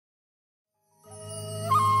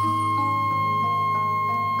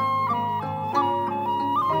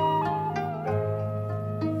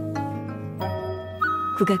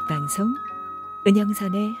국악방송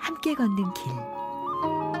은영선의 함께 걷는 길.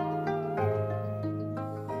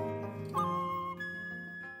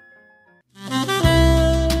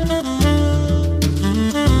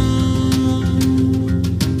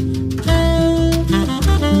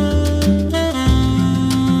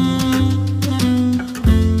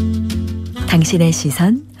 당신의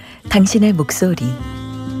시선, 당신의 목소리.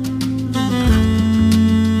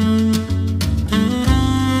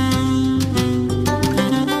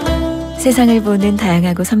 세상을 보는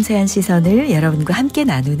다양하고 섬세한 시선을 여러분과 함께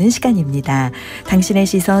나누는 시간입니다. 당신의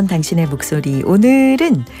시선, 당신의 목소리.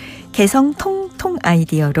 오늘은 개성 통통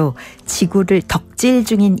아이디어로 지구를 덕질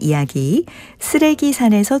중인 이야기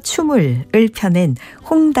쓰레기산에서춤을 펴낸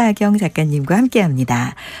홍다경 작가님과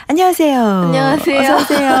함께합니다. 안녕하세요. 안녕하세요. 어서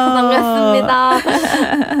오세요. 반갑습니다.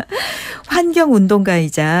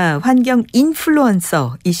 환경운동가이자 환경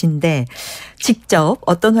인플루언서이신데 직접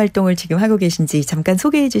어떤 활동을 지금 하고 계신지 잠깐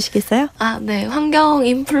소개해 주시겠어요? 네. 환경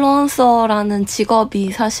인플루언서라는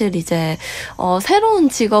직업이 사실 이제 새로운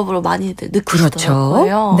직업으로 많이들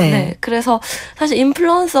느끼시더라고요. 그렇죠. 네. 그래서 사실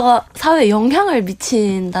인플루언서가 사회에 영향을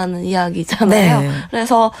미친다는 이야기잖아요. 네.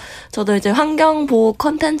 그래서 저도 이제 환경 보호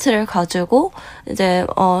콘텐츠를 가지고 이제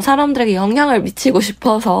사람들에게 영향을 미치고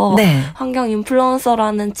싶어서 네. 환경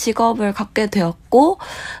인플루언서라는 직업을 갖게 되었고,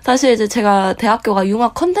 사실 이제 제가 대학교가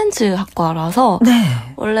융합 콘텐츠 학과라서 네.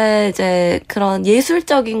 원래 이제 그런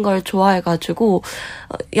예술적인 걸 좋아해가지고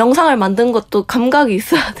영상을 만든 것도 감각이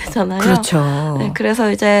있어야 되잖아요. 그렇죠. 네,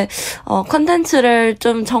 그래서 이제 콘텐츠를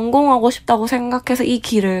좀 전공하고 싶다고 생각해서 이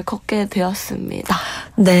길을 걷게 되었습니다.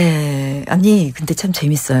 네. 아니 근데 참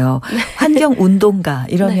재밌어요. 네. 환경운동가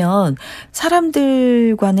이러면 네.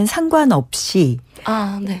 사람들과는 상관없이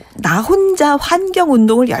네. 나 혼자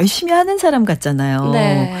환경운동을 열심히 하는 사람 같잖아요.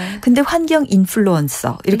 네. 근데 환경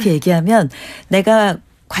인플루언서 이렇게 네. 얘기하면 내가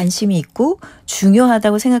관심이 있고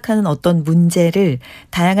중요하다고 생각하는 어떤 문제를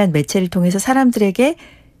다양한 매체를 통해서 사람들에게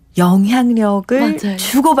영향력을 맞아요.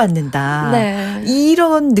 주고받는다. 네.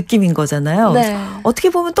 이런 느낌인 거잖아요. 네. 어떻게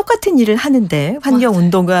보면 똑같은 일을 하는데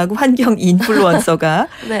환경운동가하고 환경 인플루언서가.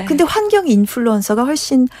 네. 근데 환경 인플루언서가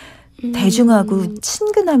훨씬 대중하고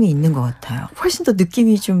친근함이 있는 것 같아요. 훨씬 더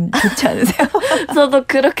느낌이 좀 좋지 않으세요? 저도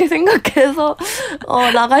그렇게 생각해서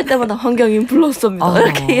나갈 때마다 환경 인플루언서입니다.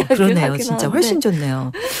 이렇게 이야기를 그러네요. 하긴 진짜 하는데. 훨씬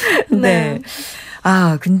좋네요. 네. 네.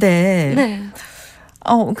 근데 네.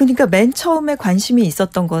 그러니까 맨 처음에 관심이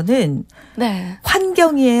있었던 거는 네.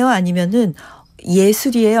 환경이에요? 아니면은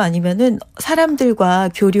예술이에요? 아니면은 사람들과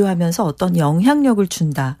교류하면서 어떤 영향력을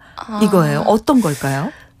준다. 이거예요. 어떤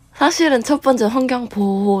걸까요? 사실은 첫 번째 환경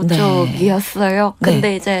보호 네. 쪽이었어요. 근데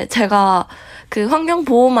네. 이제 제가 그 환경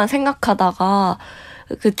보호만 생각하다가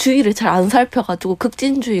그 주위를 잘 안 살펴가지고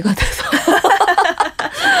극진주의가 돼서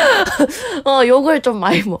욕을 좀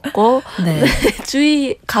많이 먹고 네. 네,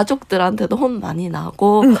 주위 가족들한테도 혼 많이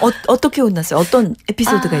나고. 어떻게 혼났어요? 어떤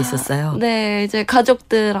에피소드가 있었어요? 네, 이제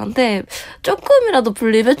가족들한테 조금이라도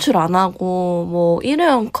분리배출 안 하고 뭐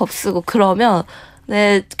일회용 컵 쓰고 그러면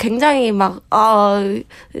네, 굉장히 엄마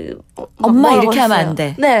이렇게 하면 안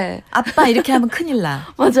돼. 네. 아빠 이렇게 하면 큰일 나.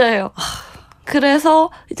 맞아요. 그래서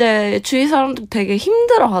이제 주위 사람들 되게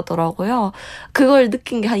힘들어 하더라고요. 그걸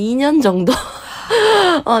느낀 게 한 2년 정도.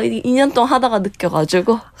 2년 동안 하다가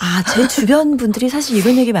느껴가지고. 제 주변 분들이 사실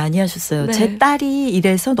이런 얘기 많이 하셨어요. 네. 제 딸이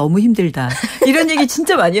이래서 너무 힘들다. 이런 얘기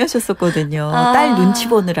진짜 많이 하셨었거든요. 딸 눈치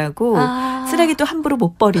보느라고 쓰레기도 함부로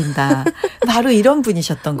못 버린다. 바로 이런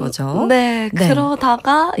분이셨던 거죠. 네, 네.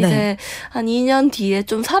 그러다가 네. 이제 한 2년 뒤에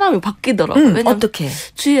좀 사람이 바뀌더라고요. 왜냐면 어떻게?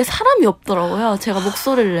 주위에 사람이 없더라고요. 제가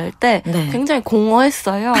목소리를 낼 때 네. 굉장히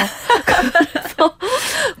공허했어요. 그래서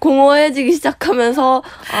공허해지기 시작하면서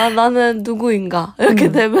나는 누구인가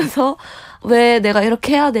이렇게 되면서 왜 내가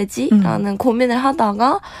이렇게 해야 되지? 라는 고민을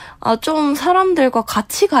하다가 좀 사람들과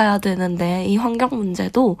같이 가야 되는데 이 환경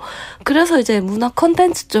문제도. 그래서 이제 문화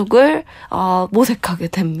콘텐츠 쪽을 모색하게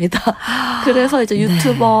됩니다. 그래서 이제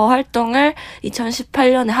유튜버 활동을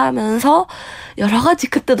 2018년에 하면서 여러 가지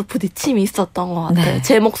그때도 부딪힘이 있었던 것 같아요. 네.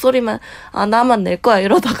 제 목소리만 나만 낼 거야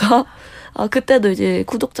이러다가 그때도 이제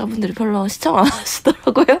구독자분들이 별로 시청 안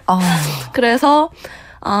하시더라고요. 그래서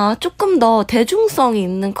조금 더 대중성이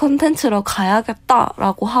있는 콘텐츠로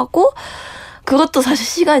가야겠다라고 하고, 그것도 사실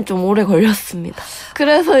시간이 좀 오래 걸렸습니다.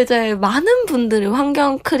 그래서 이제 많은 분들이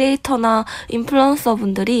환경 크리에이터나 인플루언서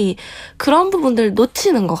분들이 그런 부분들을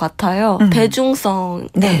놓치는 것 같아요. 대중성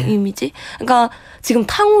네. 이미지. 그러니까 지금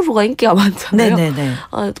탕후루가 인기가 많잖아요. 네네네.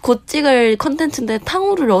 곧 찍을 콘텐츠인데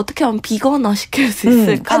탕후루를 어떻게 하면 비건화 시킬 수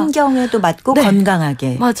있을까? 환경에도 맞고 네.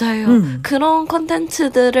 건강하게. 맞아요. 그런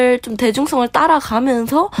콘텐츠들을 좀 대중성을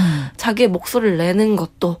따라가면서 자기의 목소리를 내는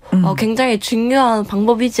것도 굉장히 중요한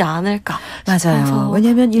방법이지 않을까 맞아요.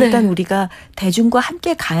 왜냐하면 일단 우리가 대중과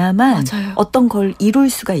함께 가야만 맞아요. 어떤 걸 이룰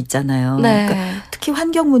수가 있잖아요. 네. 그러니까 특히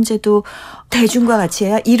환경 문제도 대중과 같이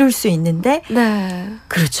해야 이룰 수 있는데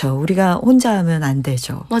그렇죠. 우리가 혼자 하면 안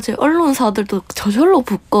되죠. 맞아요. 언론사들도 저절로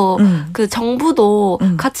붙고 그 정부도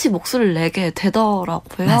같이 목소리를 내게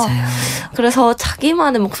되더라고요. 맞아요. 그래서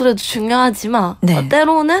자기만의 목소리도 중요하지만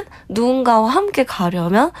때로는 누군가와 함께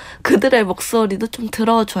가려면 그들의 목소리도 좀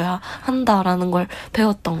들어줘야 한다라는 걸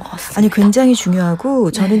배웠던 것 같습니다. 아니 굉장히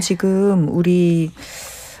중요하고 저는 지금 우리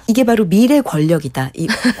이게 바로 미래 권력이다. 이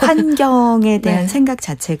환경에 대한 생각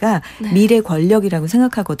자체가 미래 권력이라고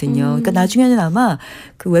생각하거든요. 그러니까 나중에는 아마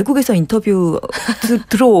그 외국에서 인터뷰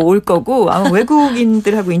들어올 거고 아마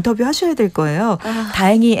외국인들하고 인터뷰 하셔야 될 거예요.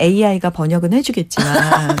 다행히 AI가 번역은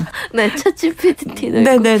해주겠지만. 네, 챗GPT는.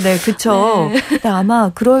 네네네, 그렇죠. 네. 아마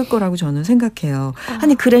그럴 거라고 저는 생각해요.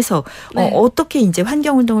 아니 그래서 어떻게 이제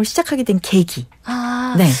환경운동을 시작하게 된 계기.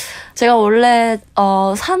 네. 제가 원래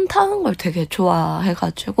산 타는 걸 되게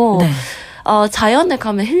좋아해가지고 자연에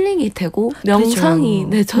가면 힐링이 되고 명상이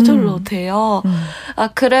저절로 돼요.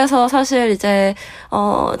 그래서 사실 이제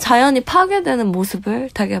자연이 파괴되는 모습을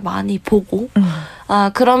되게 많이 보고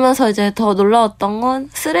그러면서 이제 더 놀라웠던 건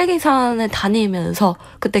쓰레기산에 다니면서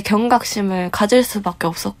그때 경각심을 가질 수밖에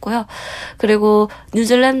없었고요. 그리고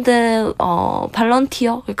뉴질랜드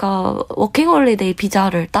발런티어 그러니까 워킹홀리데이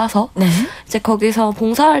비자를 따서 이제 거기서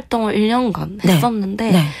봉사활동을 1년간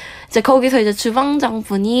했었는데 이제 거기서 이제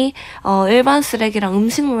주방장분이 일반 쓰레기랑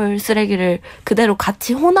음식물 쓰레기를 그대로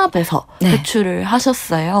같이 혼합해서 배출을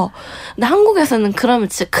하셨어요. 근데 한국에서는 그러면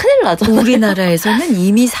진짜 큰일 나잖아요. 우리나라에서는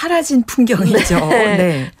이미 사라진 풍경이죠.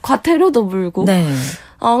 과태료도 물고.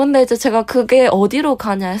 근데 이제 제가 그게 어디로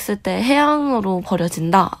가냐 했을 때 해양으로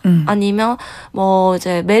버려진다. 아니면 뭐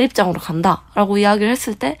이제 매립장으로 간다라고 이야기를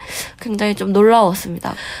했을 때 굉장히 좀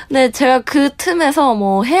놀라웠습니다. 근데 제가 그 틈에서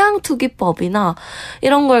뭐 해양투기법이나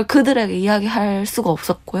이런 걸 그들에게 이야기할 수가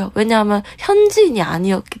없었고요. 왜냐하면 현지인이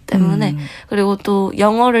아니었기 때문에 그리고 또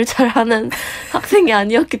영어를 잘하는 학생이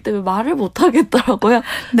아니었기 때문에 말을 못 하겠더라고요.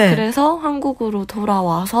 그래서 한국으로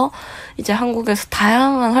돌아와서 이제 한국에서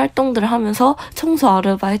다양한 활동들을 하면서 청소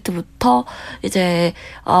아르바이트부터 이제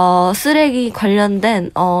쓰레기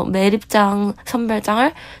관련된 매립장,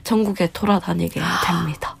 선별장을 전국에 돌아다니게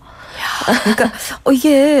됩니다. 그러니까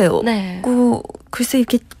이게 글쎄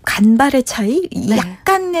이렇게 간발의 차이,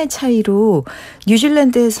 약간의 차이로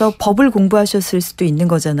뉴질랜드에서 법을 공부하셨을 수도 있는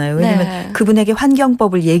거잖아요. 왜냐하면 그분에게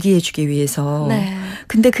환경법을 얘기해주기 위해서.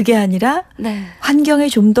 근데 그게 아니라 환경에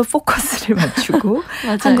좀 더 포커스를 맞추고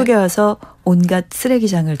한국에 와서 온갖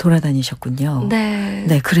쓰레기장을 돌아다니셨군요.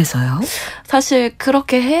 그래서요? 사실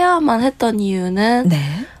그렇게 해야만 했던 이유는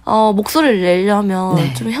목소리를 내려면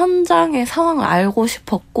좀 현장의 상황을 알고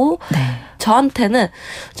싶었고 저한테는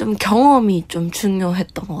좀 경험이 좀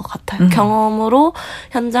중요했던 것 같아요. 경험으로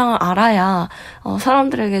현장을 알아야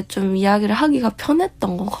사람들에게 좀 이야기를 하기가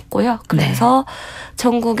편했던 것 같고요. 그래서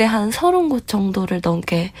전국에 한 30곳 정도를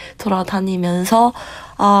넘게 돌아다니면서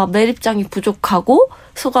매립장이 부족하고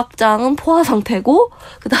소각장은 포화 상태고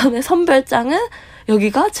그다음에 선별장은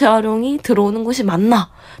여기가 재활용이 들어오는 곳이 맞나?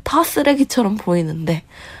 다 쓰레기처럼 보이는데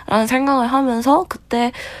라는 생각을 하면서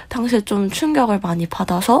그때 당시에 좀 충격을 많이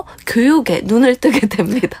받아서 교육에 눈을 뜨게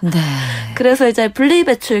됩니다. 그래서 이제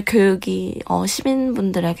분리배출 교육이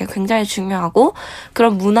시민분들에게 굉장히 중요하고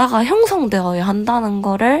그런 문화가 형성되어야 한다는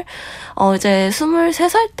거를 이제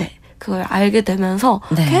 23살 때 그걸 알게 되면서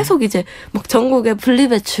계속 이제 막 전국에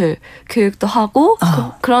분리배출 교육도 하고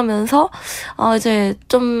그러면서 이제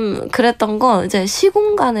좀 그랬던 건 이제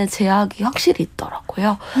시공간의 제약이 확실히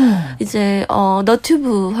있더라고요. 이제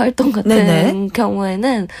너튜브 활동 같은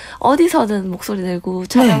경우에는 어디서든 목소리 내고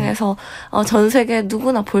촬영해서 전 세계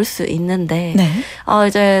누구나 볼 수 있는데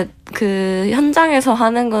이제 그 현장에서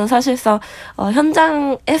하는 건 사실상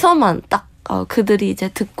현장에서만 딱 그들이 이제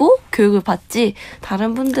듣고 교육을 받지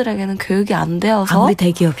다른 분들에게는 교육이 안 되어서 아무리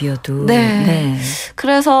대기업이어도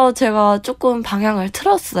그래서 제가 조금 방향을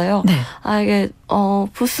틀었어요. 이게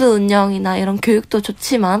부스 운영이나 이런 교육도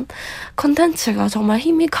좋지만 컨텐츠가 정말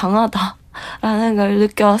힘이 강하다 라는 걸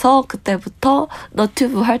느껴서 그때부터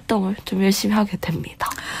너튜브 활동을 좀 열심히 하게 됩니다.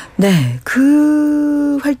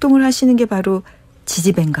 그 활동을 하시는 게 바로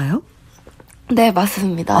지지배인가요? 네,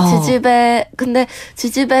 맞습니다. 근데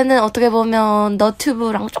지지배는 어떻게 보면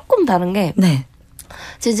너튜브랑 조금 다른 게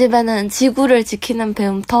지지배는 지구를 지키는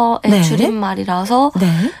배움터의 줄임말이라서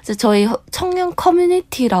이제 저희 청년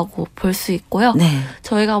커뮤니티라고 볼 수 있고요.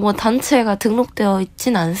 저희가 뭐 단체가 등록되어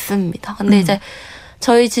있진 않습니다. 근데 이제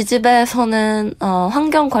저희 지집에서는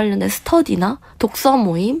환경 관련된 스터디나 독서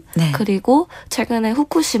모임, 네. 그리고 최근에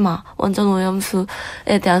후쿠시마 원전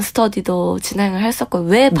오염수에 대한 스터디도 진행을 했었고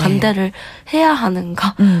왜 반대를 네. 해야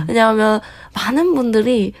하는가. 왜냐하면 많은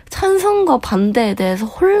분들이 찬성과 반대에 대해서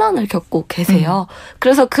혼란을 겪고 계세요.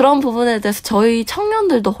 그래서 그런 부분에 대해서 저희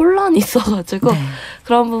청년들도 혼란이 있어가지고 네.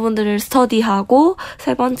 그런 부분들을 스터디하고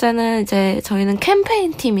세 번째는 이제 저희는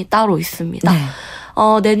캠페인 팀이 따로 있습니다. 네.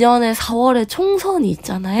 내년에 4월에 총선이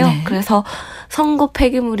있잖아요. 네. 그래서 선거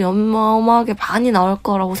폐기물이 어마어마하게 많이 나올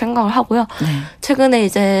거라고 생각을 하고요. 네. 최근에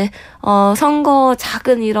이제 선거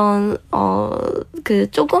작은 이런 그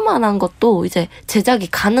조그만한 것도 이제 제작이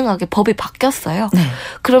가능하게 법이 바뀌었어요. 네.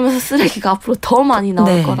 그러면서 쓰레기가 앞으로 더 많이 나올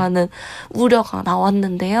네. 거라는 우려가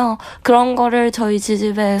나왔는데요. 그런 거를 저희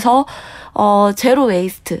지집에서 제로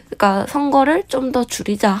웨이스트, 그러니까 선거를 좀 더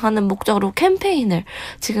줄이자 하는 목적으로 캠페인을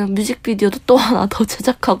지금 뮤직비디오도 또 하나 더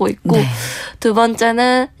제작하고 있고 네. 두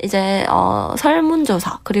번째는 이제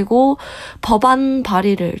설문조사 그리고 법안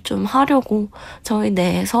발의를 좀 하려고 저희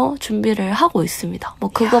내에서 준비를 하고 있습니다. 뭐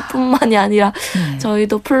그것뿐만이 아니라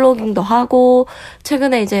저희도 플로깅도 하고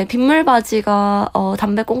최근에 이제 빗물바지가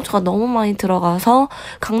담배꽁초가 너무 많이 들어가서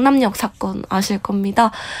강남역 사건 아실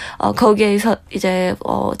겁니다. 거기에서 이제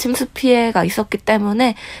침수 피해가 있었기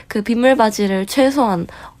때문에 그 빗물바지를 최소한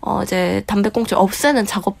이제 담배꽁초 없애는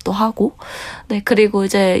작업도 하고 네 그리고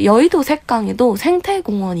이제 여의도 색강에도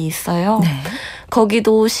생태공원이 있어요. 네.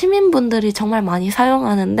 거기도 시민분들이 정말 많이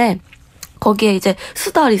사용하는데 거기에 이제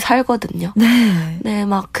수달이 살거든요. 네,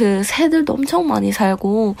 막 그 새들도 엄청 많이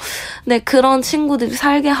살고, 네, 그런 친구들이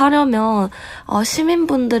살게 하려면,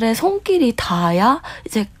 시민분들의 손길이 닿아야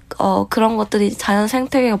이제 그런 것들이 자연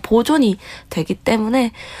생태계가 보존이 되기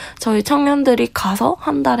때문에 저희 청년들이 가서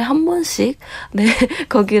한 달에 한 번씩 네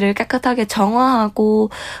거기를 깨끗하게 정화하고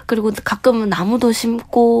그리고 가끔은 나무도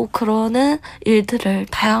심고 그러는 일들을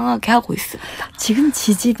다양하게 하고 있습니다. 지금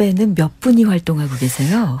지집에는 몇 분이 활동하고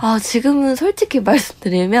계세요? 지금은 솔직히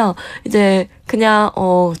말씀드리면 이제 그냥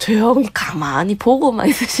조용히 가만히 보고만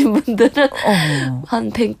있으신 분들은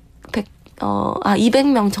한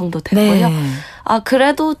 200명 정도 되고요. 네.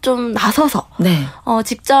 그래도 좀 나서서 네.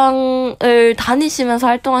 직장을 다니시면서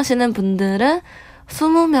활동하시는 분들은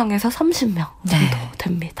 20명에서 30명 정도 네.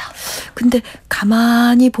 됩니다. 근데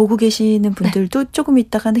가만히 보고 계시는 분들도 네. 조금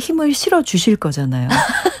있다가는 힘을 실어 주실 거잖아요.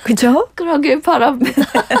 그죠? 그러길 바랍니다.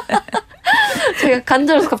 제가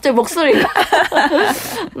간절해서 갑자기 목소리가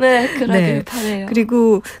네, 그러길 네. 바라요.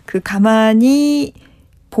 그리고 그 가만히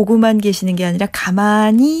보고만 계시는 게 아니라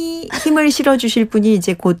가만히 힘을 실어주실 분이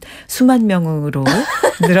이제 곧 수만 명으로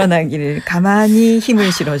늘어나기를 가만히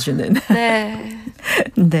힘을 실어주는. 네.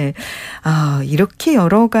 네. 이렇게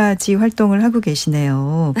여러 가지 활동을 하고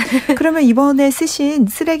계시네요. 그러면 이번에 쓰신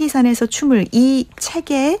쓰레기산에서춤을 이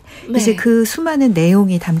책에 네. 이제 그 수많은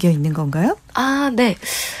내용이 담겨 있는 건가요? 네.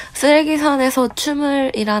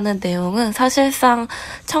 쓰레기산에서춤을이라는 내용은 사실상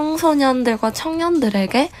청소년들과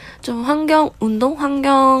청년들에게 좀 환경운동,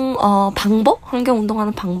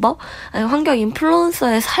 환경운동하는 방법, 아니 환경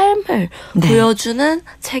인플루언서의 삶을 네. 보여주는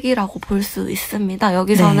책이라고 볼 수 있습니다.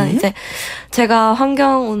 여기서는 네. 이제 제가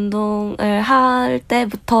환경운동을 할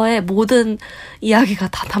때부터의 모든 이야기가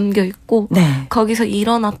다 담겨 있고 네. 거기서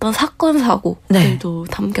일어났던 사건, 사고들도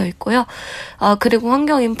네. 담겨 있고요. 그리고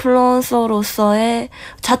환경 인플루언서로서의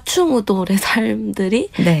좌충우돌의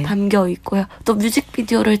삶들이 네. 담겨 있고요. 또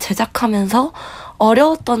뮤직비디오를 제작하면서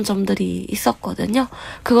어려웠던 점들이 있었거든요.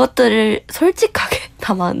 그것들을 솔직하게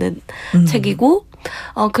담아낸 책이고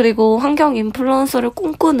그리고 환경 인플루언서를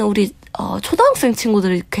꿈꾸는 우리 초등학생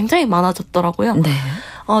친구들이 굉장히 많아졌더라고요. 네.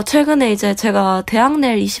 최근에 이제 제가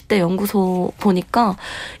대학낼 20대 연구소 보니까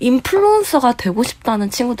인플루언서가 되고 싶다는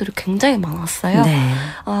친구들이 굉장히 많았어요. 네.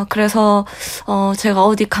 그래서 제가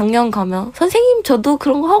어디 강연 가면 선생님 저도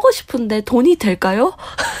그런 거 하고 싶은데 돈이 될까요?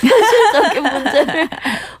 현실적인 문제를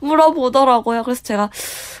물어보더라고요. 그래서 제가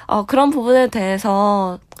그런 부분에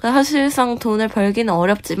대해서 사실상 돈을 벌기는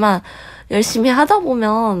어렵지만 열심히 하다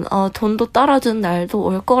보면 돈도 따라주는 날도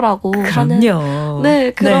올 거라고 그럼요. 하는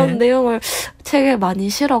네 그런 네. 내용을 책에 많이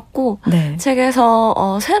실었고 네.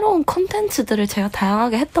 책에서 새로운 콘텐츠들을 제가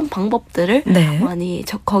다양하게 했던 방법들을 네. 많이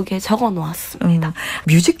거기에 적어놓았습니다.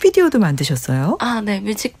 뮤직비디오도 만드셨어요? 네.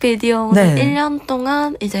 뮤직비디오는 네. 1년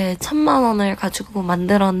동안 이제 1,000만 원을 가지고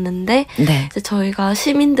만들었는데 네. 이제 저희가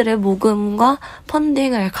시민들의 모금과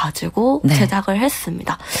펀딩을 가지고 네. 제작을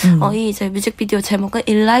했습니다. 이 이제 뮤직비디오 제목은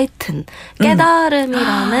일라이튼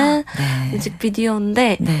깨달음이라는 네.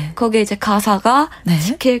 뮤직비디오인데 네. 거기에 이제 가사가 네.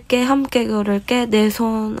 지킬게 함께 그를 모를게 내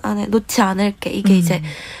손 안에 놓지 않을게. 이게 이제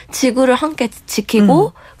지구를 함께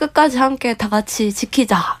지키고 끝까지 함께 다 같이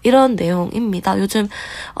지키자 이런 내용입니다. 요즘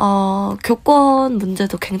교권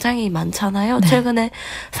문제도 굉장히 많잖아요. 네. 최근에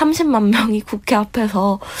 30만 명이 국회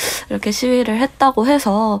앞에서 이렇게 시위를 했다고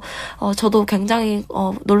해서 저도 굉장히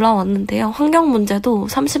놀라웠는데요. 환경 문제도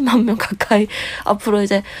 30만 명 가까이 앞으로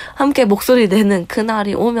이제 함께 목소리 내는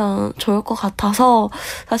그날이 오면 좋을 것 같아서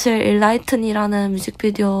사실 일라이튼이라는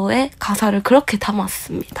뮤직비디오의 가사를 그렇게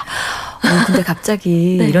담았습니다. 근데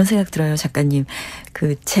갑자기 네. 이런 생각 들어요, 작가님.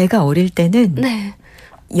 제가 어릴 때는 네.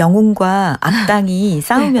 영웅과 악당이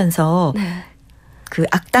싸우면서 네. 그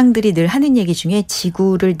악당들이 늘 하는 얘기 중에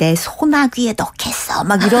지구를 내 소나귀에 넣겠어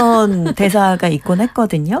막 이런 대사가 있곤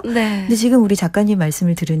했거든요. 네. 근데 지금 우리 작가님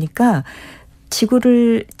말씀을 들으니까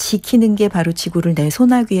지구를 지키는 게 바로 지구를 내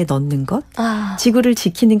소나귀에 넣는 것. 지구를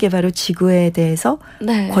지키는 게 바로 지구에 대해서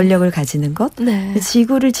네. 권력을 가지는 것. 네.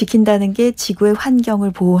 지구를 지킨다는 게 지구의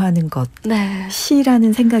환경을 보호하는 것. 네.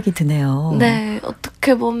 시라는 생각이 드네요. 네.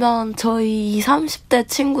 어떻게 보면 저희 20, 30대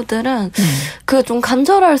친구들은 그게 좀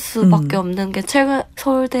간절할 수밖에 없는 게 최근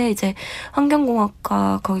서울대 이제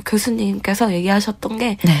환경공학과 거기 교수님께서 얘기하셨던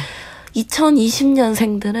게 네.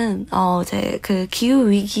 2020년생들은 이제 그 기후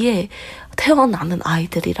위기에 태어나는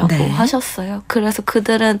아이들이라고 네. 하셨어요. 그래서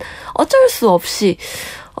그들은 어쩔 수 없이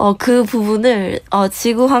그 부분을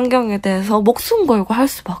지구 환경에 대해서 목숨 걸고 할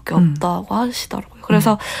수밖에 없다고 하시더라고요.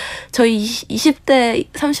 그래서 저희 20대,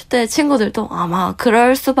 30대 친구들도 아마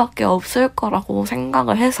그럴 수밖에 없을 거라고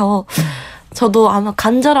생각을 해서 저도 아마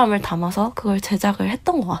간절함을 담아서 그걸 제작을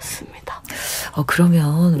했던 것 같습니다.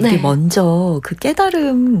 그러면 우리 네. 먼저 그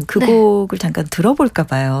깨달음 그 네. 곡을 잠깐 들어볼까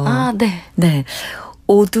봐요. 네. 네.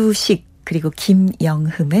 오두식 그리고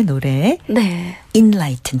김영흠의 노래 네.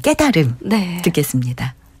 인라이튼 깨달음 네.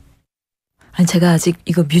 듣겠습니다. 아니 제가 아직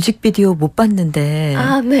이거 뮤직비디오 못 봤는데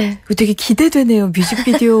네. 되게 기대되네요.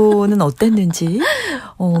 뮤직비디오는 어땠는지.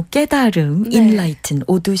 깨달음 네. 인라이튼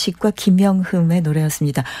오두식과 김영흠의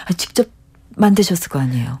노래였습니다. 직접 만드셨을 거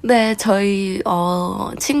아니에요? 네, 저희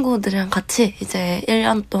친구들이랑 같이 이제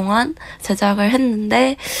 1년 동안 제작을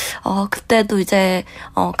했는데 그때도 이제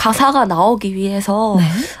가사가 나오기 위해서 네?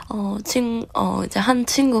 이제 한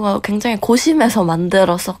친구가 굉장히 고심해서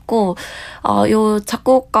만들었었고 요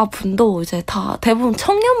작곡가 분도 이제 다 대부분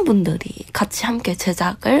청년분들이 같이 함께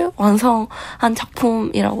제작을 완성한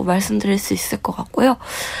작품이라고 말씀드릴 수 있을 것 같고요.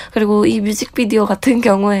 그리고 이 뮤직비디오 같은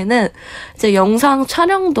경우에는 이제 영상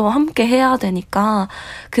촬영도 함께 해야 되니까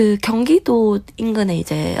그 경기도 인근에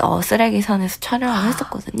이제 쓰레기산에서 촬영을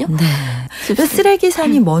했었거든요. 네. 그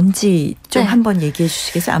쓰레기산이 뭔지 좀 네. 한번 얘기해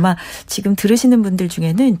주시겠어요? 아마 지금 들으시는 분들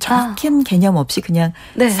중에는 정확한 개념 없이 그냥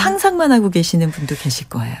네. 상상만 하고 계시는 분도 계실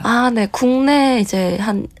거예요. 네. 국내 이제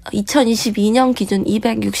한 2022년 기준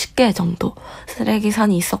 260개 정도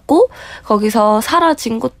쓰레기산이 있었고 거기서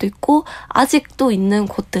사라진 곳도 있고 아직도 있는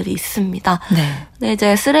곳들이 있습니다. 네. 네,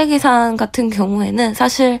 이제 쓰레기산 같은 경우에는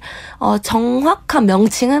사실 정확한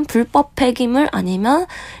명칭은 불법 폐기물 아니면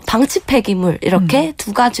방치 폐기물 이렇게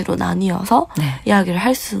두 가지로 나뉘어서 네. 이야기를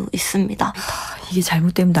할 수 있습니다. 이게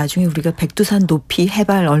잘못되면 나중에 우리가 백두산 높이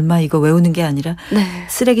해발 얼마 이거 외우는 게 아니라 네.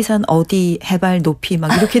 쓰레기산 어디 해발 높이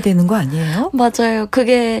막 이렇게 되는 거 아니에요? 맞아요.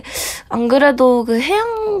 그게 안 그래도 그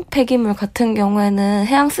해양 폐기물 같은 경우에는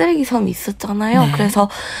해양 쓰레기섬이 있었잖아요. 네. 그래서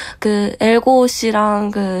그 엘고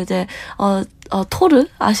씨랑 그 이제 토르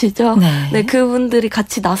아시죠? 네. 네, 그분들이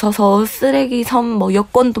같이 나서서 쓰레기섬 뭐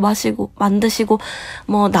여권도 만드시고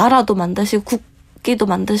뭐 나라도 만드시고 국기도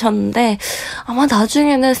만드셨는데 아마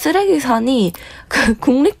나중에는 쓰레기산이 그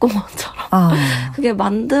국립공원처럼 그게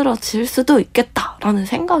만들어질 수도 있겠다라는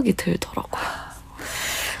생각이 들더라고요.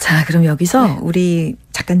 자, 그럼 여기서 네. 우리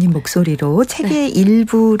작가님 목소리로 책의 네.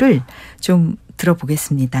 일부를 좀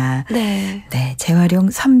들어보겠습니다. 네. 네, 재활용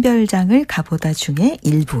선별장을 가보다 중에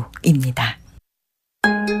일부입니다.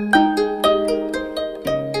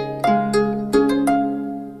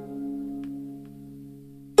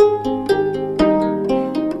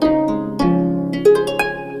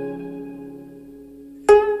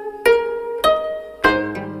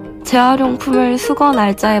 재활용품을 수거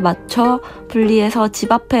날짜에 맞춰 분리해서 집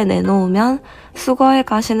앞에 내놓으면 수거해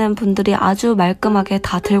가시는 분들이 아주 말끔하게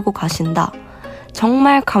다 들고 가신다.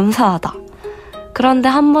 정말 감사하다. 그런데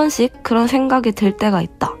한 번씩 그런 생각이 들 때가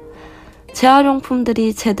있다.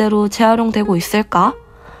 재활용품들이 제대로 재활용되고 있을까?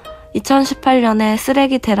 2018년에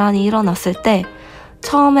쓰레기 대란이 일어났을 때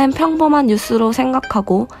처음엔 평범한 뉴스로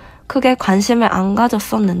생각하고 크게 관심을 안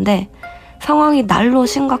가졌었는데 상황이 날로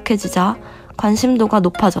심각해지자 관심도가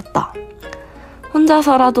높아졌다.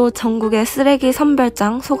 혼자서라도 전국의 쓰레기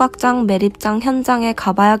선별장, 소각장, 매립장 현장에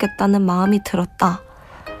가봐야겠다는 마음이 들었다.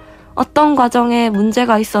 어떤 과정에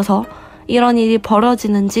문제가 있어서 이런 일이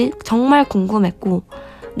벌어지는지 정말 궁금했고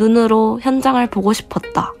눈으로 현장을 보고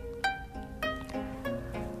싶었다.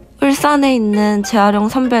 울산에 있는 재활용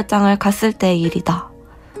선별장을 갔을 때의 일이다.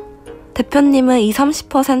 대표님은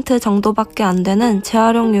 20-30% 정도밖에 안 되는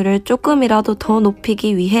재활용률을 조금이라도 더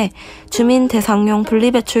높이기 위해 주민 대상용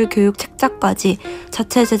분리배출 교육 책자까지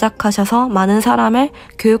자체 제작하셔서 많은 사람을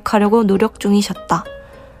교육하려고 노력 중이셨다.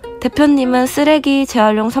 대표님은 쓰레기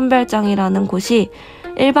재활용 선별장이라는 곳이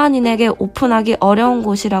일반인에게 오픈하기 어려운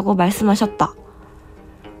곳이라고 말씀하셨다.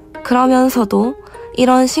 그러면서도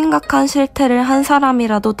이런 심각한 실태를 한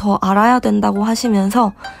사람이라도 더 알아야 된다고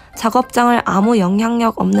하시면서 작업장을 아무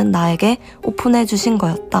영향력 없는 나에게 오픈해 주신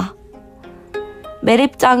거였다.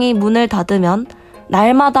 매립장이 문을 닫으면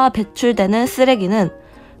날마다 배출되는 쓰레기는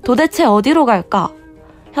도대체 어디로 갈까?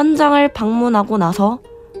 현장을 방문하고 나서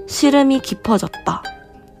시름이 깊어졌다.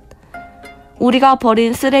 우리가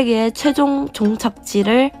버린 쓰레기의 최종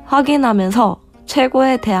종착지를 확인하면서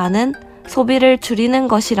최고의 대안은 소비를 줄이는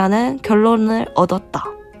것이라는 결론을 얻었다.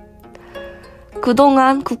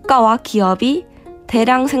 그동안 국가와 기업이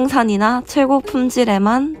대량 생산이나 최고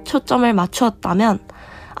품질에만 초점을 맞추었다면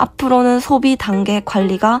앞으로는 소비 단계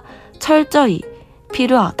관리가 철저히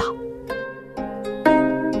필요하다.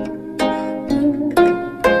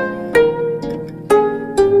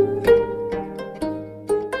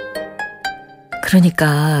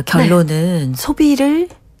 그러니까 결론은 소비를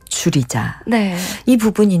줄이자. 네. 이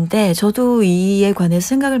부분인데 저도 이에 관해서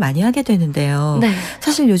생각을 많이 하게 되는데요. 네.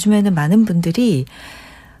 사실 요즘에는 많은 분들이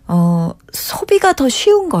소비가 더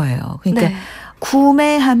쉬운 거예요. 그러니까 네.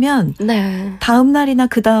 구매하면 네. 다음 날이나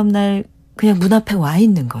그 다음 날 그냥 문 앞에 와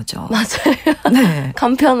있는 거죠. 맞아요. 네.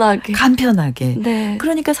 간편하게. 네.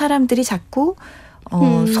 그러니까 사람들이 자꾸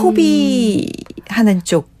소비하는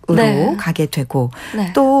쪽으로 네. 가게 되고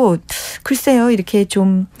네. 또 글쎄요. 이렇게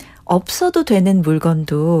좀 없어도 되는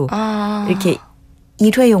물건도 이렇게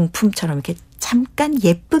일회용품처럼 이렇게 잠깐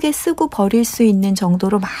예쁘게 쓰고 버릴 수 있는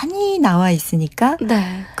정도로 많이 나와 있으니까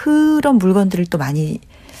네. 그런 물건들을 또 많이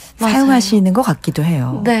맞아요. 사용하시는 것 같기도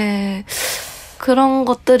해요. 네. 그런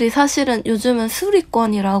것들이 사실은 요즘은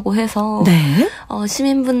수리권이라고 해서 네.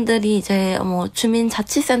 시민분들이 이제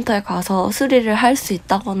주민자치센터에 가서 수리를 할 수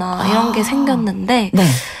있다거나 이런 게 생겼는데 네.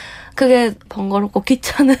 그게 번거롭고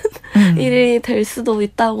귀찮은 일이 될 수도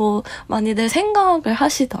있다고 많이들 생각을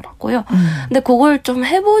하시더라고요. 근데 그걸 좀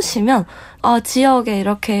해보시면 지역에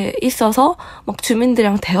이렇게 있어서 막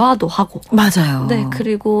주민들이랑 대화도 하고 맞아요. 네,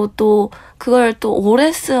 그리고 또 그걸 또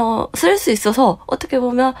오래 쓸 수 있어서 어떻게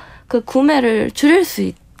보면 그 구매를 줄일 수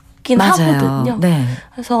있긴 맞아요. 하거든요. 네.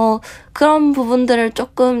 그래서 그런 부분들을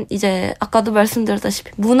조금 이제 아까도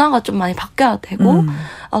말씀드렸다시피 문화가 좀 많이 바뀌어야 되고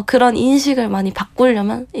그런 인식을 많이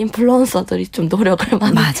바꾸려면 인플루언서들이 좀 노력을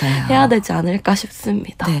많이 맞아요. 해야 되지 않을까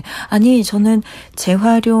싶습니다. 네. 아니 저는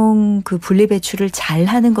재활용 그 분리배출을 잘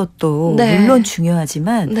하는 것도 네. 물론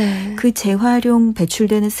중요하지만 네. 그 재활용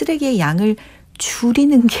배출되는 쓰레기의 양을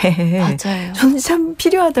줄이는 게 맞아요. 저는 참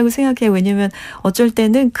필요하다고 생각해요. 왜냐하면 어쩔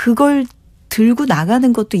때는 그걸 들고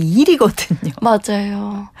나가는 것도 일이거든요.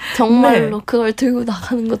 맞아요. 정말로 네. 그걸 들고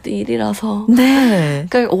나가는 것도 일이라서 네.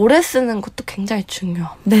 그러니까 오래 쓰는 것도 굉장히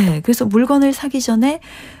중요합니다. 네. 그래서 물건을 사기 전에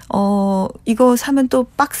이거 사면 또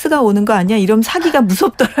박스가 오는 거 아니야? 이러면 사기가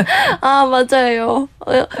무섭더라고요. 맞아요.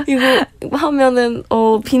 이거 하면은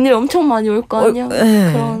비닐 엄청 많이 올 거 아니야?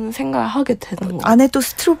 네. 그런 생각을 하게 되는 거. 안에 또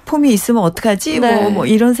스티로폼이 있으면 어떡하지? 네. 뭐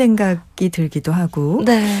이런 생각이 들기도 하고.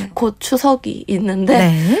 네. 곧 추석이 있는데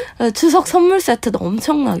네. 추석 선물 세트도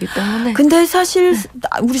엄청나기 때문에. 근데 사실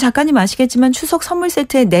우리 작가님 아시겠지만 추석 선물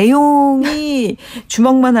세트의 내용이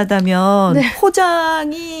주먹만 하다면 네.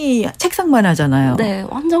 포장이 책상만 하잖아요. 네.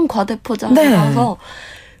 완전 과대포장이라서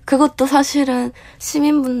그것도 사실은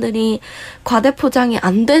시민분들이 과대포장이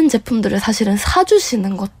안 된 제품들을 사실은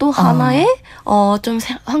사주시는 것도 하나의 좀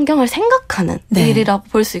환경을 생각하는 네. 일이라고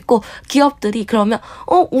볼 수 있고 기업들이 그러면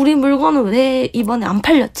우리 물건은 왜 이번에 안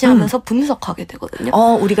팔렸지 하면서 분석하게 되거든요.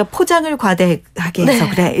 우리가 포장을 과대하게 해서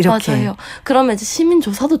그래 이렇게. 맞아요. 그러면 이제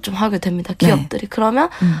시민조사도 좀 하게 됩니다. 기업들이. 그러면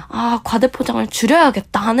과대포장을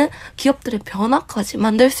줄여야겠다 하는 기업들의 변화까지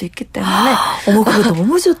만들 수 있기 때문에 그거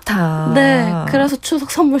너무 좋다. 네. 그래서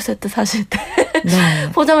추석 선물 세트 사실 때 네.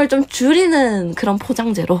 포장을 좀 줄이는 그런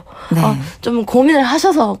포장재로 네. 좀 고민을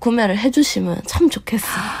하셔서 구매를 해주시면 참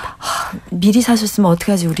좋겠습니다. 미리 사셨으면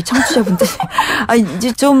어떡하지 우리 청취자분들.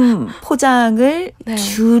 이제 좀 포장을 네.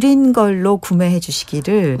 줄인 걸로 구매해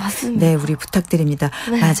주시기를 맞습니다. 네, 우리 부탁드립니다.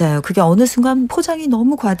 네. 맞아요. 그게 어느 순간 포장이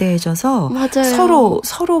너무 과대해져서 맞아요.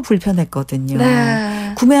 서로 불편했거든요.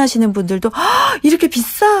 네. 구매하시는 분들도 이렇게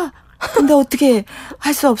비싸? 근데 어떻게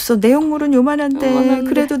할 수 없어. 내용물은 요만한데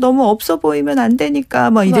그래도 너무 없어 보이면 안 되니까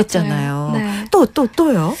막 이랬잖아요. 네.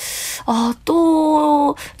 또요?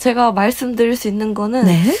 또 제가 말씀드릴 수 있는 거는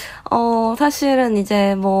네. 사실은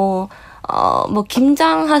이제 뭐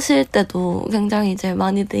김장하실 때도 굉장히 이제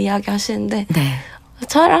많이들 이야기하시는데 네.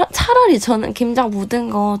 차라리 저는 김장 묻은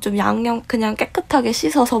거 좀 양념 그냥 깨끗하게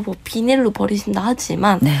씻어서 뭐 비닐로 버리신다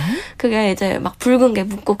하지만 네. 그게 이제 막 붉은 게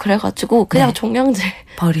묻고 그래가지고 그냥 네. 종량제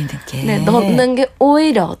버리는 게 네, 넣는 게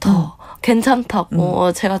오히려 더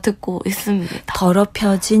괜찮다고 제가 듣고 있습니다.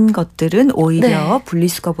 더럽혀진 것들은 오히려 네.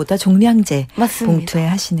 분리수거보다 종량제 맞습니다. 봉투에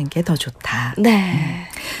하시는 게 더 좋다. 네.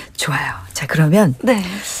 좋아요. 자, 그러면 네.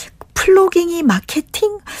 플로깅이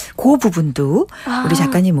마케팅 그 부분도 우리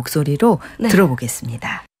작가님 목소리로 네.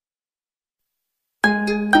 들어보겠습니다.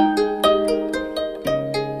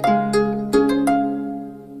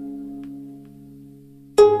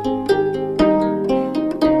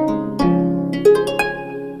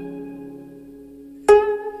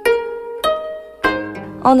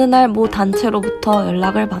 어느 날 모 단체로부터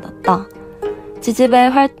연락을 받았다.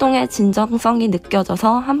 지집의 활동의 진정성이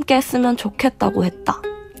느껴져서 함께 했으면 좋겠다고 했다.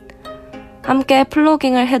 함께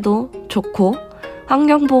플로깅을 해도 좋고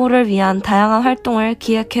환경보호를 위한 다양한 활동을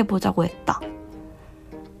기획해보자고 했다.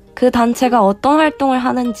 그 단체가 어떤 활동을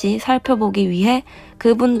하는지 살펴보기 위해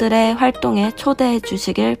그분들의 활동에 초대해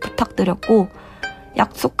주시길 부탁드렸고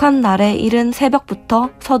약속한 날의 이른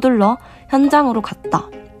새벽부터 서둘러 현장으로 갔다.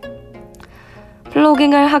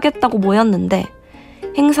 플로깅을 하겠다고 모였는데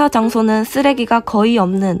행사 장소는 쓰레기가 거의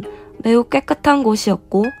없는 매우 깨끗한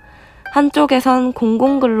곳이었고 한쪽에선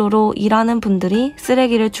공공근로로 일하는 분들이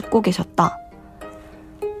쓰레기를 줍고 계셨다.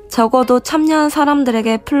 적어도 참여한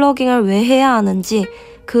사람들에게 플로깅을 왜 해야 하는지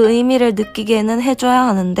그 의미를 느끼게는 해줘야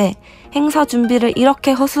하는데 행사 준비를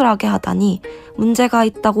이렇게 허술하게 하다니 문제가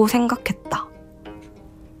있다고 생각했다.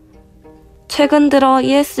 최근 들어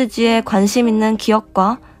ESG에 관심 있는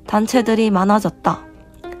기업과 단체들이 많아졌다.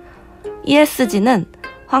 ESG는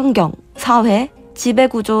환경, 사회,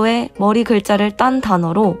 지배구조의 머리 글자를 딴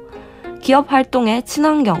단어로 기업 활동의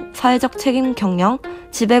친환경, 사회적 책임 경영,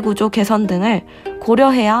 지배구조 개선 등을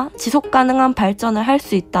고려해야 지속가능한 발전을 할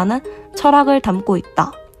수 있다는 철학을 담고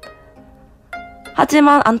있다.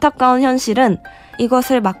 하지만 안타까운 현실은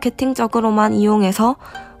이것을 마케팅적으로만 이용해서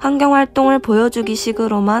환경활동을 보여주기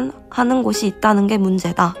식으로만 하는 곳이 있다는 게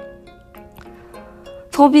문제다.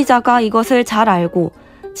 소비자가 이것을 잘 알고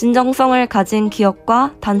진정성을 가진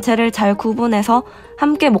기업과 단체를 잘 구분해서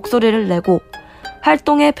함께 목소리를 내고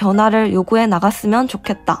활동의 변화를 요구해 나갔으면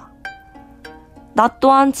좋겠다. 나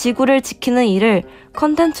또한 지구를 지키는 일을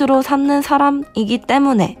컨텐츠로 삼는 사람이기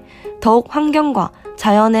때문에 더욱 환경과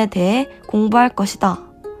자연에 대해 공부할 것이다.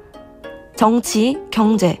 정치,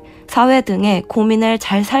 경제, 사회 등의 고민을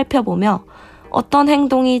잘 살펴보며 어떤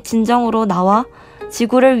행동이 진정으로 나와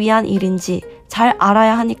지구를 위한 일인지 잘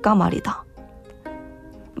알아야 하니까 말이다.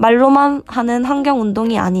 말로만 하는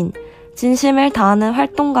환경운동이 아닌 진심을 다하는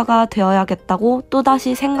활동가가 되어야겠다고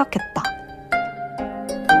또다시 생각했다.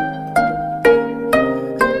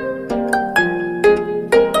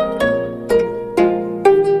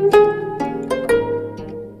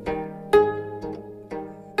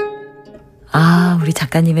 우리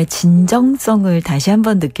작가님의 진정성을 다시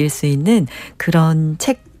한번 느낄 수 있는 그런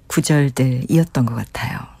책 구절들이었던 것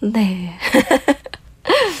같아요. 네.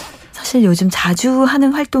 사실 요즘 자주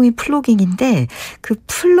하는 활동이 플로깅인데 그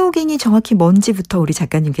플로깅이 정확히 뭔지부터 우리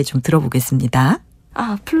작가님께 좀 들어보겠습니다.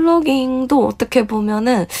 플로깅도 어떻게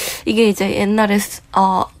보면은 이게 이제 옛날에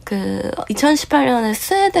 2018년에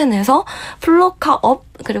스웨덴에서 플로카업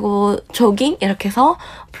그리고 조깅 이렇게 해서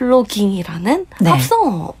플로깅이라는 네.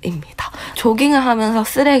 합성어입니다. 조깅을 하면서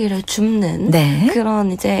쓰레기를 줍는 네.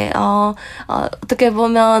 그런 이제 어떻게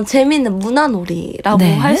보면 재미있는 문화놀이라고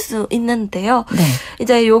네. 할 수 있는데요. 네.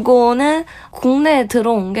 이제 요거는 국내에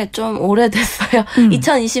들어온 게 좀 오래됐어요.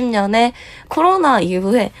 2020년에 코로나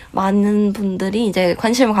이후에 많은 분들이 이제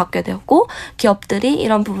관심을 갖게 되었고 기업들이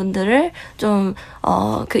이런 부분들을 좀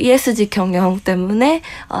그 ESG 경영 때문에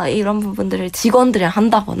이런 부분들을 직원들이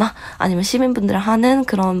한다거나 아니면 시민분들이 하는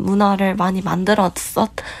그런 문화를 많이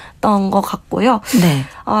만들었었던 것 같고요. 네.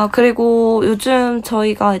 그리고 요즘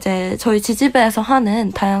저희가 이제 저희 지집에서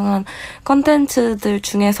하는 다양한 컨텐츠들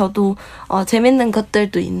중에서도 재밌는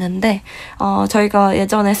것들도 있는데 저희가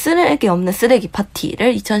예전에 쓰레기 없는 쓰레기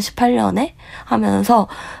파티를 2018년에 하면서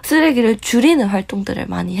쓰레기를 줄이는 활동들을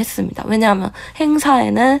많이 했습니다. 왜냐하면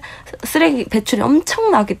행사에는 쓰레기 배출이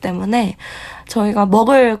엄청나기 때문에 저희가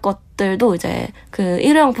먹을 것들도 이제 그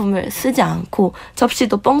일회용품을 쓰지 않고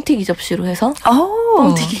접시도 뻥튀기 접시로 해서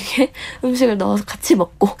뻥튀기에 음식을 넣어서 같이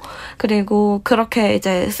먹고 그리고 그렇게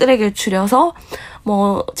이제 쓰레기를 줄여서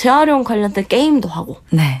뭐 재활용 관련된 게임도 하고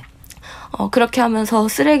네. 그렇게 하면서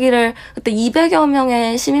쓰레기를 그때 200여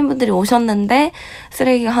명의 시민분들이 오셨는데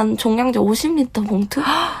쓰레기가 한 종량제 50리터 봉투?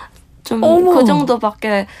 좀 그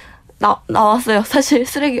정도밖에 나왔어요. 사실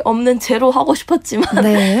쓰레기 없는 제로 하고 싶었지만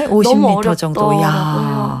네, 50리터 너무 어렵더라고요. 정도.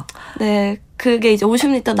 야. 네, 그게 이제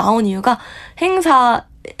 50리터 나온 이유가 행사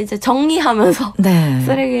이제 정리하면서 네.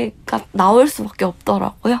 쓰레기가 나올 수밖에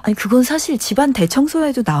없더라고요. 아니 그건 사실 집안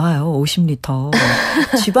대청소에도 나와요. 50리터.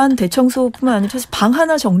 집안 대청소뿐만 아니라 사실 방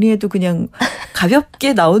하나 정리해도 그냥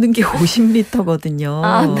가볍게 나오는 게 50리터거든요.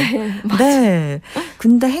 아, 네. 맞아요. 네.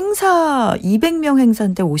 근데 행사 200명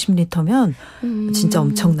행사인데 50리터면 진짜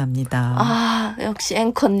엄청납니다. 아, 역시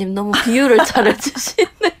앵커님 너무 비유를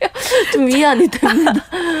잘해주시네요. 좀 위안이 됩니다.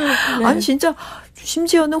 네. 아니 진짜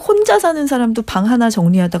심지어는 혼자 사는 사람도 방 하나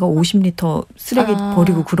정리하다가 50리터 쓰레기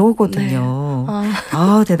버리고 그러거든요.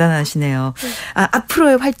 네. 대단하시네요.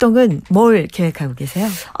 앞으로의 활동은 뭘 계획하고 계세요?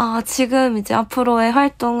 지금 이제 앞으로의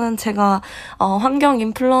활동은 제가 환경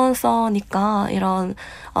인플루언서니까 이런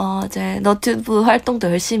이제 너튜브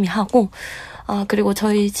활동도 열심히 하고 그리고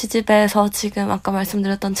저희 지집에서 지금 아까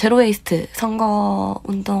말씀드렸던 제로웨이스트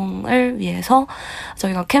선거운동을 위해서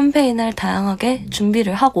저희가 캠페인을 다양하게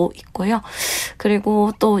준비를 하고 있고요.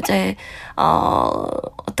 그리고 또 이제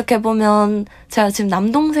어떻게 보면 제가 지금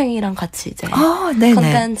남동생이랑 같이 이제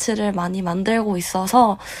컨텐츠를 많이 만들고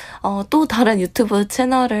있어서 또 다른 유튜브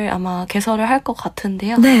채널을 아마 개설을 할 것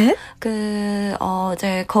같은데요. 네.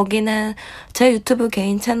 이제 거기는 제 유튜브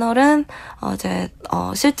개인 채널은 이제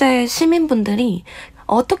실제 시민분들이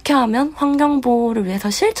어떻게 하면 환경보호를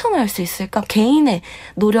위해서 실천할 수 있을까? 개인의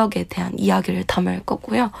노력에 대한 이야기를 담을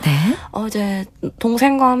거고요. 네. 이제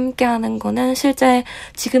동생과 함께 하는 거는 실제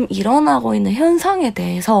지금 일어나고 있는 현상에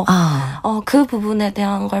대해서 그 부분에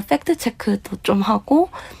대한 걸 팩트 체크도 좀 하고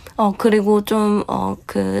그리고 좀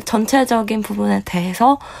그 전체적인 부분에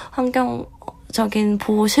대해서 환경적인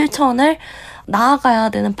보호 실천을 나아가야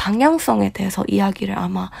되는 방향성에 대해서 이야기를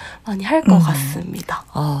아마 많이 할 것 같습니다.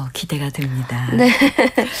 기대가 됩니다. 네.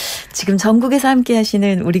 지금 전국에서 함께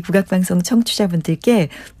하시는 우리 국악방송 청취자분들께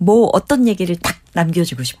어떤 얘기를 딱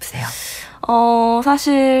남겨주고 싶으세요?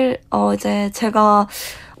 사실 이제 제가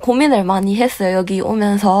고민을 많이 했어요. 여기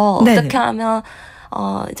오면서 네네. 어떻게 하면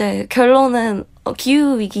이제 결론은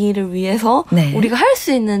기후위기를 위해서 네. 우리가 할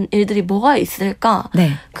수 있는 일들이 뭐가 있을까?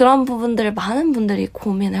 네. 그런 부분들을 많은 분들이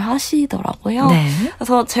고민을 하시더라고요. 네.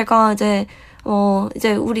 그래서 제가 이제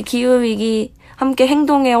우리 기후위기 함께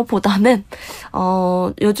행동해요 보다는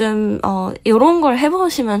요즘 이런 걸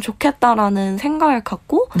해보시면 좋겠다라는 생각을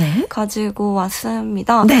갖고 네. 가지고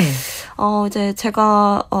왔습니다. 네. 이제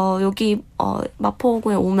제가 여기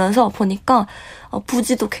마포구에 오면서 보니까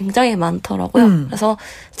부지도 굉장히 많더라고요. 그래서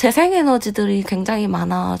재생에너지들이 굉장히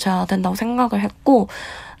많아져야 된다고 생각을 했고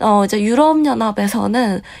이제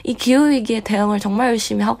유럽연합에서는 이 기후위기에 대응을 정말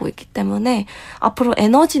열심히 하고 있기 때문에 앞으로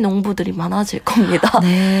에너지 농부들이 많아질 겁니다.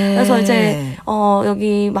 네. 그래서 이제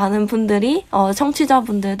여기 많은 분들이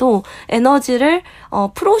청취자분들도 에너지를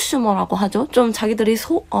프로슈머라고 하죠. 좀 자기들이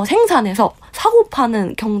생산해서 사고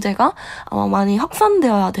파는 경제가 많이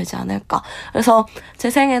확산되어야 되지 않을까. 그래서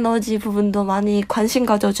재생에너지 부분도 많이 관심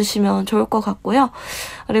가져주시면 좋을 것 같고요.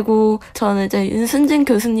 그리고 저는 이제 윤순진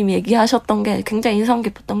교수님이 얘기하셨던 게 굉장히 인상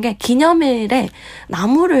깊었던 게 기념일에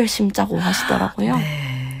나무를 심자고 하시더라고요. 네.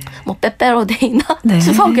 빼빼로데이나 네.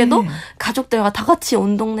 추석에도 가족들과 다 같이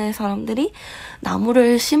온 동네 사람들이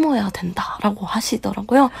나무를 심어야 된다라고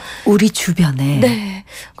하시더라고요. 우리 주변에. 네.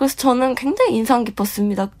 그래서 저는 굉장히 인상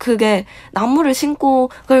깊었습니다. 그게 나무를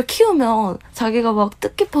심고 그걸 키우면 자기가 막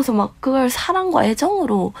뜻깊어서 막 그걸 사랑과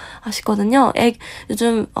애정으로 하시거든요.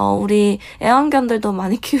 요즘 우리 애완견들도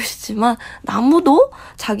많이 키우시지만 나무도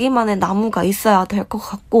자기만의 나무가 있어야 될 것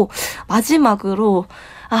같고 마지막으로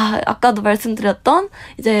아까도 말씀드렸던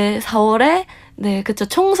이제 4월에 그쵸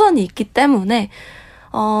총선이 있기 때문에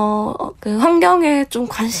그 환경에 좀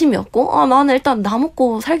관심이 없고 나는 일단 나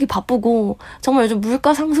먹고 살기 바쁘고 정말 요즘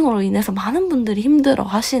물가 상승으로 인해서 많은 분들이 힘들어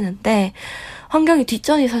하시는데 환경이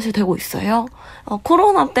뒷전이 사실 되고 있어요.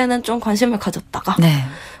 코로나 때는 좀 관심을 가졌다가 네.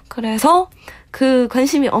 그래서 그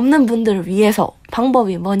관심이 없는 분들을 위해서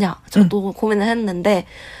방법이 뭐냐 저도 고민을 했는데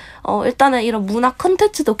일단은 이런 문화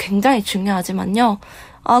콘텐츠도 굉장히 중요하지만요.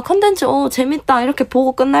 컨텐츠 재밌다 이렇게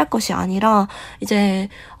보고 끝날 것이 아니라 이제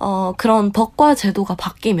그런 법과 제도가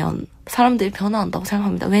바뀌면 사람들이 변화한다고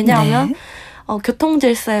생각합니다. 왜냐하면 네.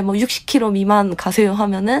 교통질서에 60km 미만 가세요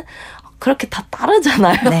하면은 그렇게 다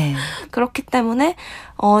따르잖아요. 네. 그렇기 때문에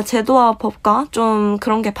제도와 법과 좀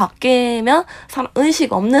그런 게 바뀌면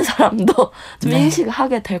의식 없는 사람도 좀 네. 인식을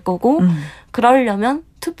하게 될 거고 그러려면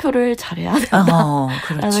투표를 잘해야 된다라는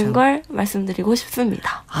그렇죠. 걸 말씀드리고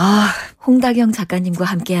싶습니다. 홍다경 작가님과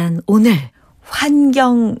함께한 오늘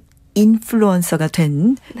환경이 인플루언서가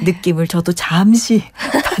된 느낌을 저도 잠시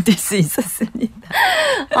받을 수 있었습니다.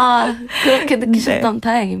 아, 그렇게 느끼셨다면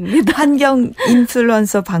다행입니다. 환경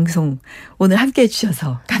인플루언서 방송 오늘 함께해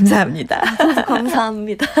주셔서 감사합니다.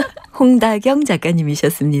 감사합니다. 홍다경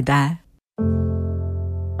작가님이셨습니다.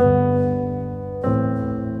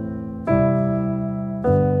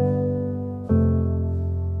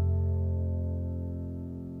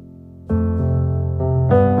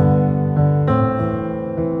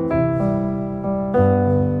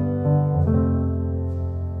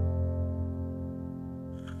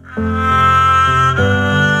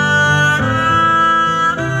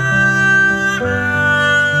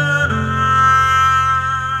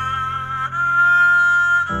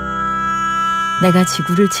 내가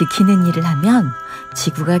지구를 지키는 일을 하면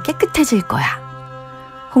지구가 깨끗해질 거야.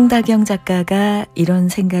 홍다경 작가가 이런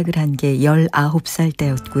생각을 한 게 19살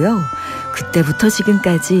때였고요. 그때부터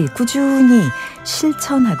지금까지 꾸준히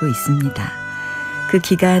실천하고 있습니다. 그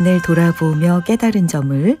기간을 돌아보며 깨달은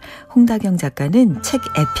점을 홍다경 작가는 책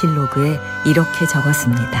에필로그에 이렇게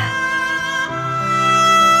적었습니다.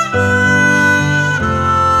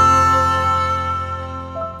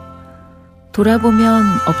 돌아보면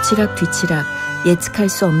엎치락뒤치락 예측할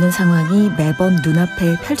수 없는 상황이 매번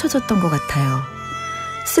눈앞에 펼쳐졌던 것 같아요.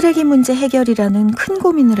 쓰레기 문제 해결이라는 큰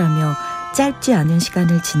고민을 하며 짧지 않은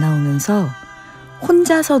시간을 지나오면서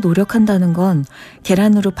혼자서 노력한다는 건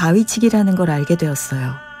계란으로 바위치기라는 걸 알게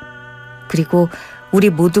되었어요. 그리고 우리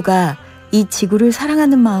모두가 이 지구를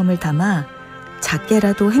사랑하는 마음을 담아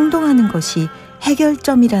작게라도 행동하는 것이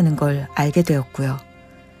해결점이라는 걸 알게 되었고요.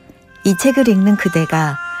 이 책을 읽는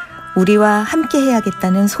그대가 우리와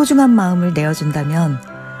함께해야겠다는 소중한 마음을 내어준다면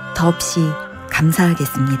더없이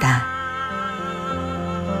감사하겠습니다.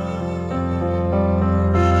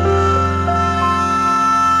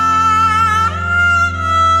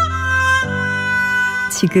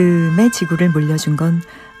 지금의 지구를 물려준 건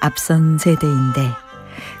앞선 세대인데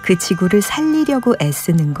그 지구를 살리려고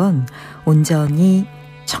애쓰는 건 온전히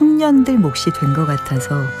청년들 몫이 된 것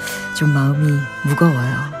같아서 좀 마음이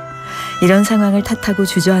무거워요. 이런 상황을 탓하고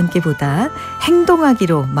주저앉기보다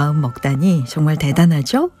행동하기로 마음 먹다니 정말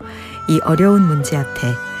대단하죠? 이 어려운 문제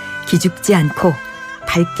앞에 기죽지 않고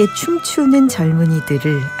밝게 춤추는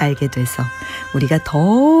젊은이들을 알게 돼서 우리가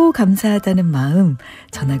더 감사하다는 마음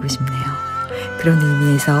전하고 싶네요. 그런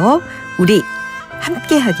의미에서 우리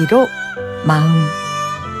함께하기로 마음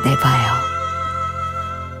내봐요.